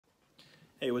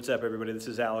Hey, what's up everybody? This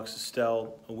is Alex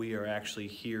Estelle. We are actually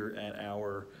here at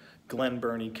our Glen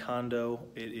Burnie condo.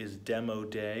 It is demo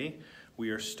day.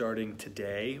 We are starting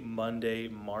today, Monday,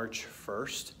 March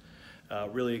 1st.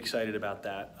 Really excited about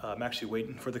that. I'm actually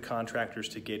waiting for the contractors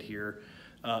to get here.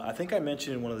 I think I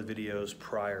mentioned in one of the videos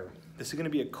prior, this is gonna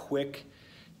be a quick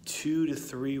 2 to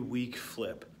 3 week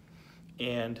flip.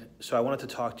 And so I wanted to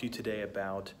talk to you today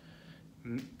about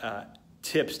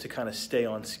tips to kind of stay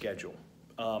on schedule.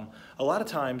 A lot of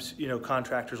times,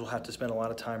 contractors will have to spend a lot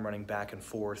of time running back and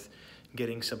forth,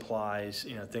 getting supplies,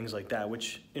 things like that,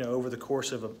 which, over the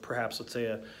course of perhaps, let's say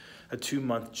a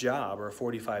 2-month job or a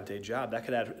 45-day job, that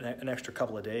could add an extra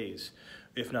couple of days,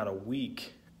 if not a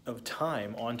week of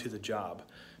time onto the job.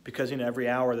 Because, every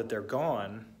hour that they're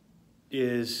gone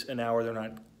is an hour they're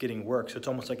not getting work. So it's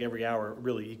almost like every hour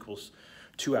really equals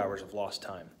 2 hours of lost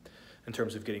time in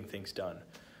terms of getting things done.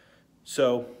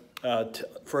 So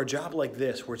for a job like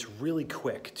this, where it's really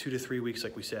quick, 2 to 3 weeks,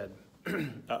 like we said,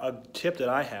 a tip that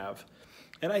I have,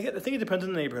 and I think it depends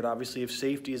on the neighborhood. Obviously, if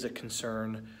safety is a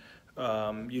concern,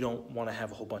 you don't want to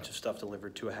have a whole bunch of stuff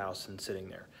delivered to a house and sitting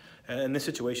there. And in this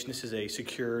situation, this is a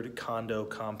secured condo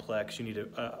complex. You need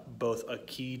both a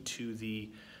key to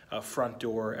the front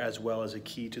door as well as a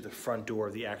key to the front door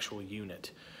of the actual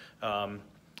unit. And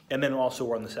then also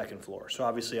we're on the second floor. So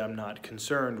obviously I'm not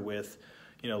concerned with,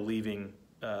 leaving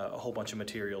a whole bunch of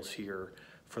materials here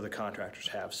for the contractors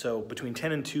to have. So between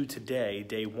 10 and 2 today,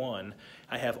 day 1,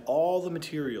 I have all the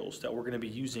materials that we're gonna be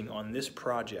using on this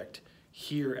project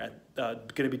here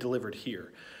gonna be delivered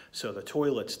here. So the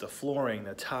toilets, the flooring,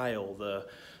 the tile, the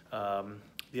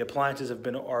appliances have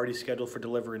been already scheduled for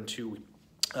delivery in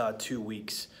 2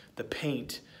 weeks. The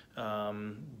paint,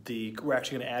 we're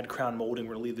actually gonna add crown molding.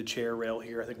 We're gonna leave the chair rail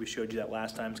here. I think we showed you that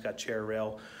last time. It's got chair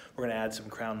rail. We're gonna add some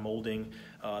crown molding,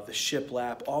 the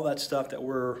shiplap, all that stuff that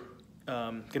we're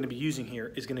gonna be using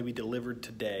here is gonna be delivered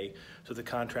today. So the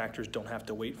contractors don't have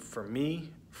to wait for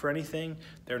me for anything.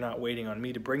 They're not waiting on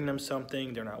me to bring them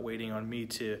something. They're not waiting on me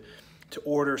to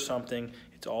order something.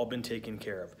 It's all been taken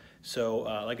care of. So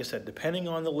like I said, depending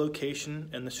on the location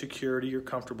and the security you're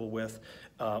comfortable with,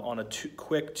 on a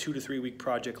quick 2 to 3 week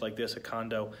project like this, a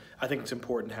condo, I think it's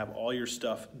important to have all your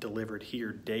stuff delivered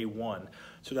here day 1,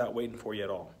 so they're not waiting for you at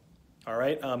all. All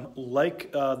right,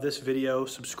 like this video,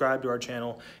 subscribe to our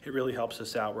channel. It really helps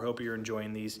us out. We hope you're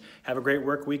enjoying these. Have a great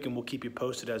work week, and we'll keep you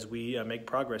posted as we make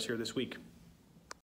progress here this week.